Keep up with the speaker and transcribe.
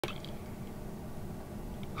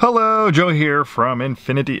Hello, Joe here from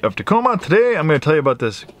Infiniti of Tacoma. Today I'm going to tell you about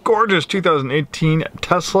this gorgeous 2018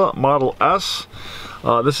 Tesla Model S.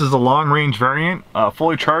 This is the long-range variant.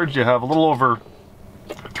 Fully charged, you have a little over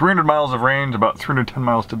 300 miles of range, about 310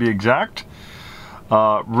 miles to be exact.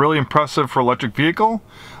 Really impressive for electric vehicle.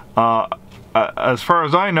 As far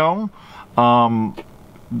as I know,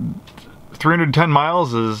 310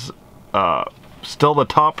 miles is still the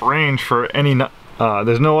top range for any.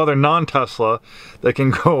 There's no other non-Tesla that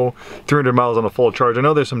can go 300 miles on a full charge. I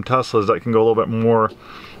know there's some Teslas that can go a little bit more.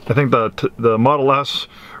 I think the Model S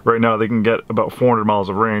right now, they can get about 400 miles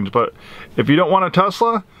of range. But if you don't want a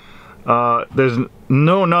Tesla, there's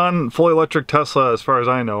no non-fully electric Tesla, as far as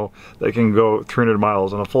I know, that can go 300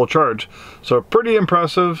 miles on a full charge. So pretty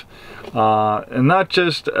impressive, and not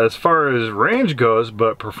just as far as range goes,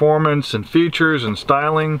 but performance and features and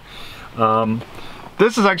styling.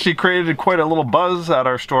 This has actually created quite a little buzz at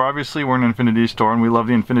our store. Obviously, we're an Infiniti store and we love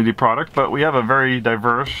the Infiniti product, but we have a very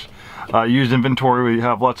diverse used inventory. We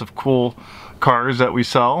have lots of cool cars that we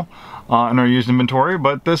sell in our used inventory,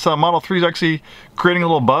 but this Model 3 is actually creating a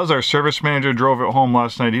little buzz. Our service manager drove it home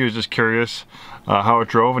last night. He was just curious how it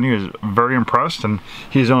drove, and he was very impressed. And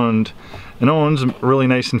he's owned and owns really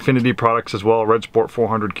nice Infiniti products as well. Red Sport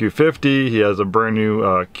 400 Q50. He has a brand new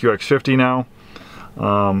QX50 now.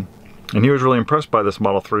 And he was really impressed by this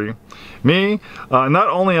Model 3. Me, not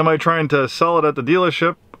only am I trying to sell it at the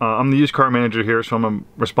dealership, I'm the used car manager here, so I'm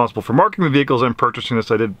responsible for marketing the vehicles and purchasing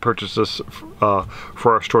this. I did purchase this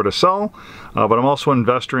for our store to sell, but I'm also an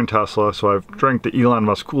investor in Tesla, so I've drank the Elon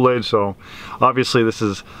Musk Kool-Aid, so obviously this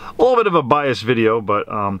is a little bit of a biased video, but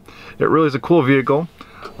it really is a cool vehicle.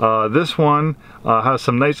 This one has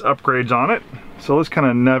some nice upgrades on it, so let's kind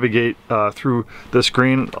of navigate through the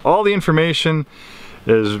screen. All the information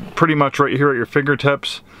is pretty much right here at your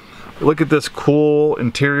fingertips. Look at this cool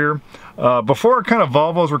interior. Before, kind of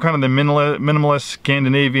Volvos were kind of the minimalist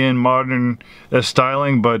Scandinavian modern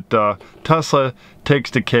styling, but Tesla takes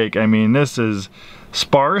the cake. I mean, this is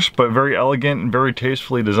sparse but very elegant and very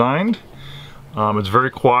tastefully designed. It's very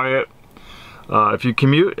quiet. If you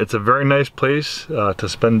commute, it's a very nice place to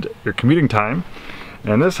spend your commuting time.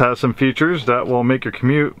 And this has some features that will make your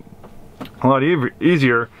commute a lot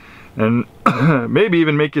easier, and maybe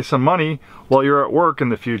even make you some money while you're at work in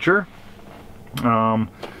the future. So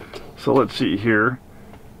let's see here.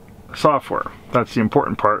 Software, that's the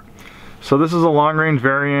important part. So this is a long-range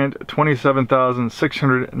variant,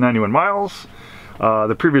 27,691 miles.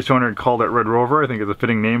 The previous owner called it Red Rover. I think it's a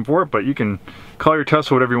fitting name for it, but you can call your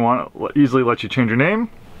Tesla whatever you want. It'll easily let you change your name.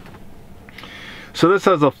 So this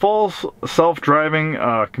has a full self-driving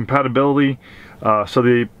compatibility. So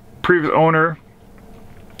the previous owner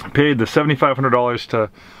paid the $7,500 to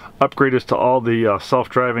upgrade us to all the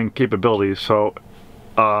self-driving capabilities. So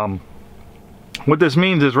what this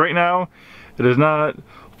means is right now it is not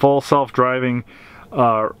full self-driving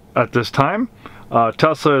at this time.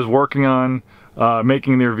 Tesla is working on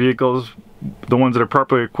making their vehicles, the ones that are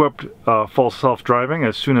properly equipped, full self-driving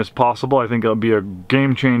as soon as possible. I think it'll be a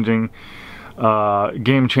game-changing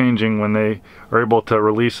when they are able to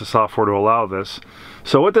release the software to allow this.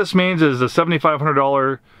 So what this means is the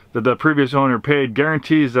 $7,500 that the previous owner paid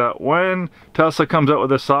guarantees that when Tesla comes out with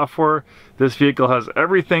this software, this vehicle has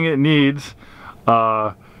everything it needs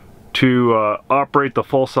to operate the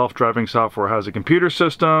full self-driving software. It has a computer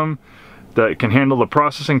system that can handle the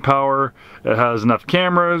processing power. It has enough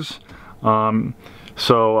cameras.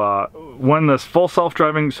 So when this full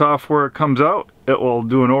self-driving software comes out, it will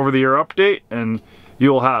do an over-the-air update and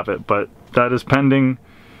you'll have it. But that is pending,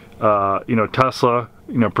 Tesla,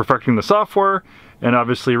 perfecting the software, and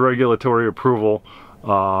obviously regulatory approval,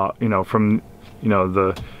 from,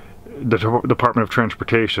 the Department of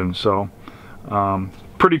Transportation. So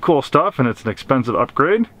pretty cool stuff, and it's an expensive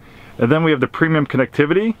upgrade. And then we have the premium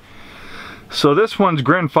connectivity. So this one's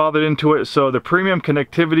grandfathered into it. So the premium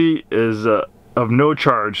connectivity is of no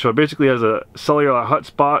charge. So it basically has a cellular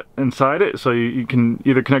hotspot inside it. So you can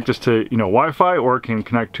either connect this to Wi-Fi, or it can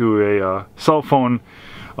connect to a cell phone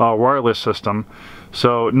wireless system.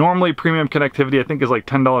 So normally premium connectivity I think is like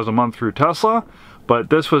 $10 a month through Tesla, but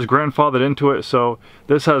this was grandfathered into it. So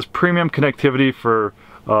this has premium connectivity for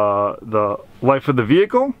the life of the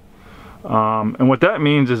vehicle. And what that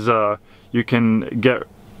means is you can get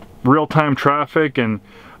real-time traffic and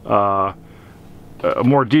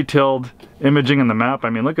more detailed imaging in the map. I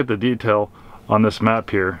mean, look at the detail on this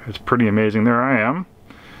map here. It's pretty amazing. There I am.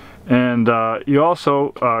 And you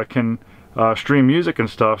also can stream music and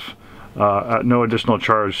stuff at no additional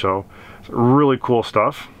charge. So it's really cool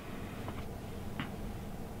stuff.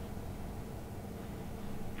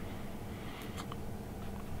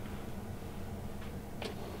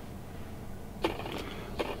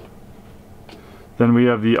 Then we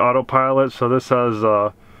have the Autopilot. So this has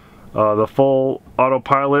the full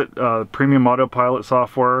Autopilot, premium Autopilot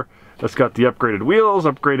software. It's got the upgraded wheels,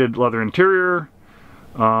 upgraded leather interior.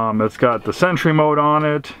 It's got the Sentry mode on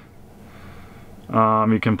it.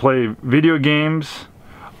 You can play video games.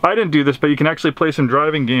 I didn't do this, but you can actually play some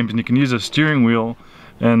driving games, and you can use a steering wheel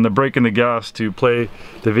and the brake and the gas to play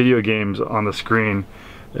the video games on the screen.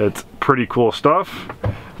 It's pretty cool stuff,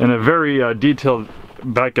 and a very detailed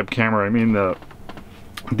backup camera. I mean, the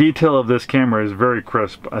detail of this camera is very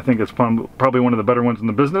crisp. I think it's probably one of the better ones in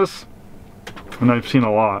the business, and I've seen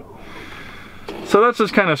a lot. So that's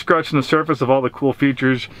just kind of scratching the surface of all the cool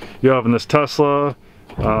features you have in this Tesla.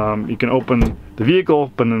 You can open the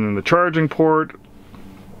vehicle, open in the charging port,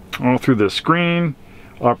 all through the screen,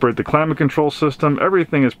 operate the climate control system.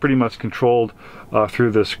 Everything is pretty much controlled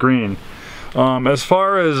through the screen. As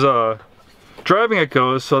far as driving it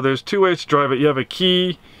goes, so there's two ways to drive it. You have a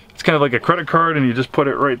key, it's kind of like a credit card, and you just put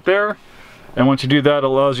it right there. And once you do that, it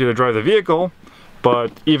allows you to drive the vehicle.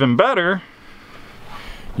 But even better,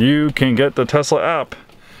 you can get the Tesla app.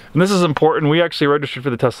 And this is important. We actually registered for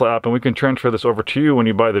the Tesla app, and we can transfer this over to you when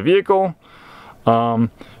you buy the vehicle.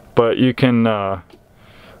 But you can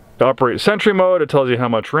operate Sentry mode. It tells you how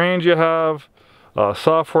much range you have,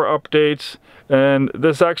 software updates, and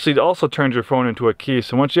this actually also turns your phone into a key.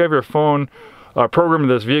 So once you have your phone programmed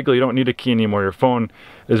to this vehicle, you don't need a key anymore. Your phone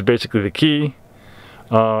is basically the key.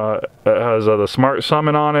 It has the smart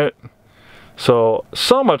summon on it. So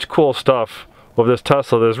much cool stuff with this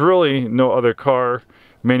Tesla. There's really no other car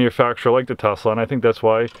manufacturer like the Tesla, and I think that's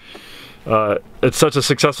why it's such a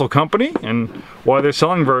successful company and why they're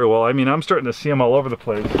selling very well. I mean, I'm starting to see them all over the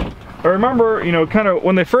place. I remember, you know, kind of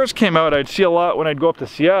when they first came out, I'd see a lot when I'd go up to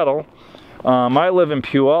Seattle. I live in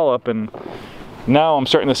Puyallup, and now I'm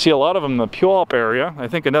starting to see a lot of them in the Puyallup area. I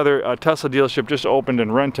think another Tesla dealership just opened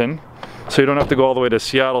in Renton, so you don't have to go all the way to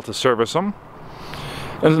Seattle to service them.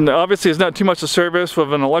 And obviously it's not too much to service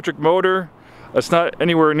with an electric motor. It's not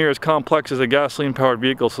anywhere near as complex as a gasoline-powered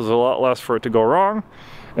vehicle, so there's a lot less for it to go wrong.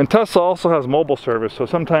 And Tesla also has mobile service, so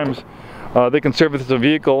sometimes they can service the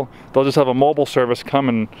vehicle. They'll just have a mobile service come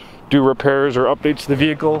and do repairs or updates to the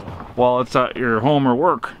vehicle while it's at your home or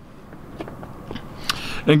work.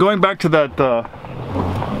 And going back to that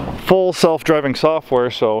full self-driving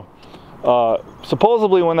software, so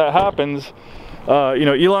supposedly when that happens, you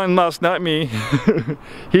know, Elon Musk, not me,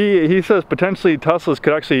 he says potentially Teslas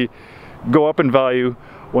could actually go up in value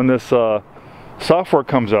when this software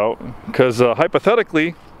comes out, because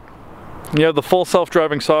hypothetically you have the full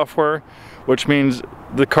self-driving software, which means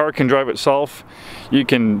the car can drive itself. You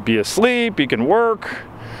can be asleep, you can work,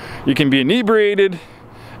 you can be inebriated,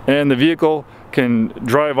 and the vehicle can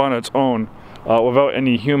drive on its own without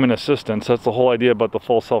any human assistance. That's the whole idea about the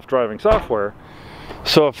full self-driving software.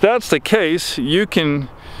 So if that's the case, you can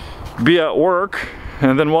be at work,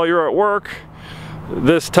 and then while you're at work,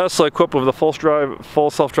 this Tesla equipped with the full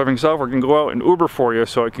self-driving software can go out and Uber for you.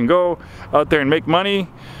 So it can go out there and make money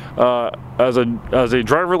as a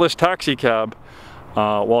driverless taxi cab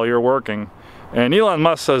while you're working. And Elon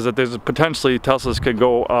Musk says that there's potentially Teslas could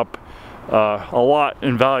go up a lot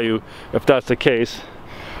in value if that's the case.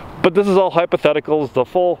 But this is all hypotheticals. The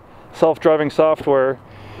full self-driving software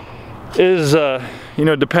is you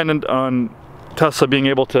know, dependent on Tesla being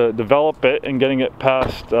able to develop it and getting it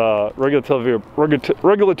past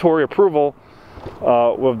regulatory approval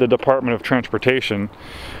with the Department of Transportation.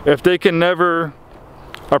 If they can never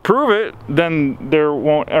approve it, then there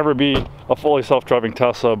won't ever be a fully self-driving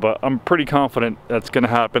Tesla, but I'm pretty confident that's going to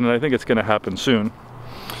happen, and I think it's going to happen soon.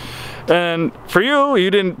 And for you, you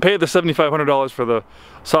didn't pay the $7,500 for the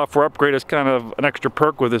software upgrade. It's kind of an extra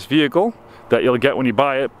perk with this vehicle that you'll get when you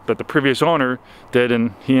buy it, that the previous owner did,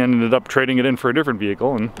 and he ended up trading it in for a different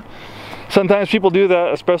vehicle. And sometimes people do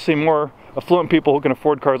that, especially more affluent people who can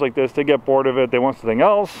afford cars like this. They get bored of it, they want something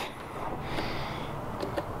else.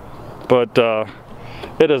 But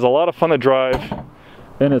it is a lot of fun to drive,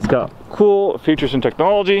 and it's got cool features and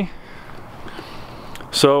technology.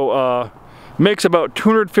 So makes about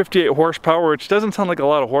 258 horsepower, which doesn't sound like a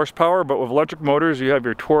lot of horsepower, but with electric motors you have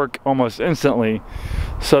your torque almost instantly.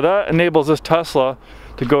 So that enables this Tesla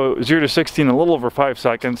to go 0 to 60 in a little over 5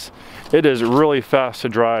 seconds. It is really fast to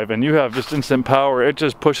drive, and you have just instant power. It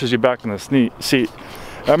just pushes you back in the seat.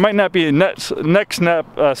 It might not be neck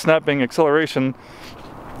snapping acceleration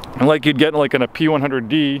like you'd get like in a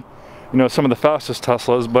P100D, you know, some of the fastest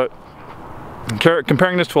Teslas, but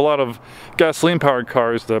comparing this to a lot of gasoline-powered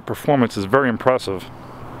cars, the performance is very impressive.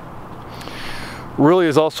 Really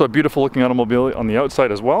is also a beautiful looking automobile on the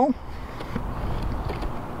outside as well.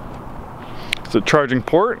 It's a charging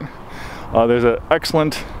port. There's an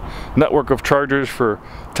excellent network of chargers for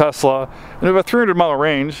Tesla, and we have a 300-mile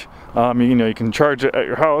range. You know, you can charge it at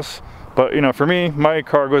your house, but you know, for me, my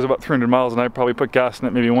car goes about 300 miles, and I probably put gas in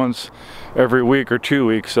it maybe once every week or 2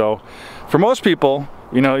 weeks. So for most people,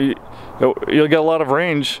 you know, you'll get a lot of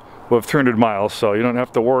range with 300 miles, so you don't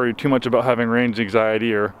have to worry too much about having range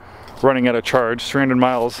anxiety or running out of charge. 300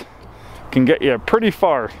 miles can get you pretty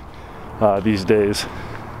far these days.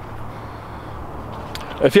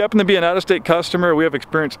 If you happen to be an out-of-state customer, we have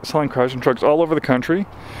experience selling cars and trucks all over the country.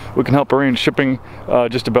 We can help arrange shipping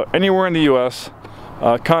just about anywhere in the US.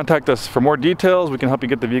 Contact us for more details. We can help you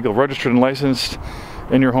get the vehicle registered and licensed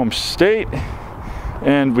in your home state,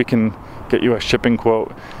 and we can get you a shipping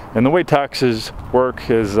quote. And the way taxes work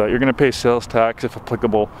is you're going to pay sales tax, if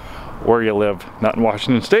applicable, where you live, not in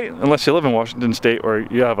Washington State, unless you live in Washington State or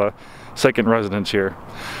you have a second residence here.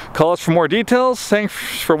 Call us for more details. Thanks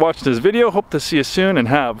for watching this video. Hope to see you soon, and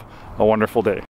have a wonderful day.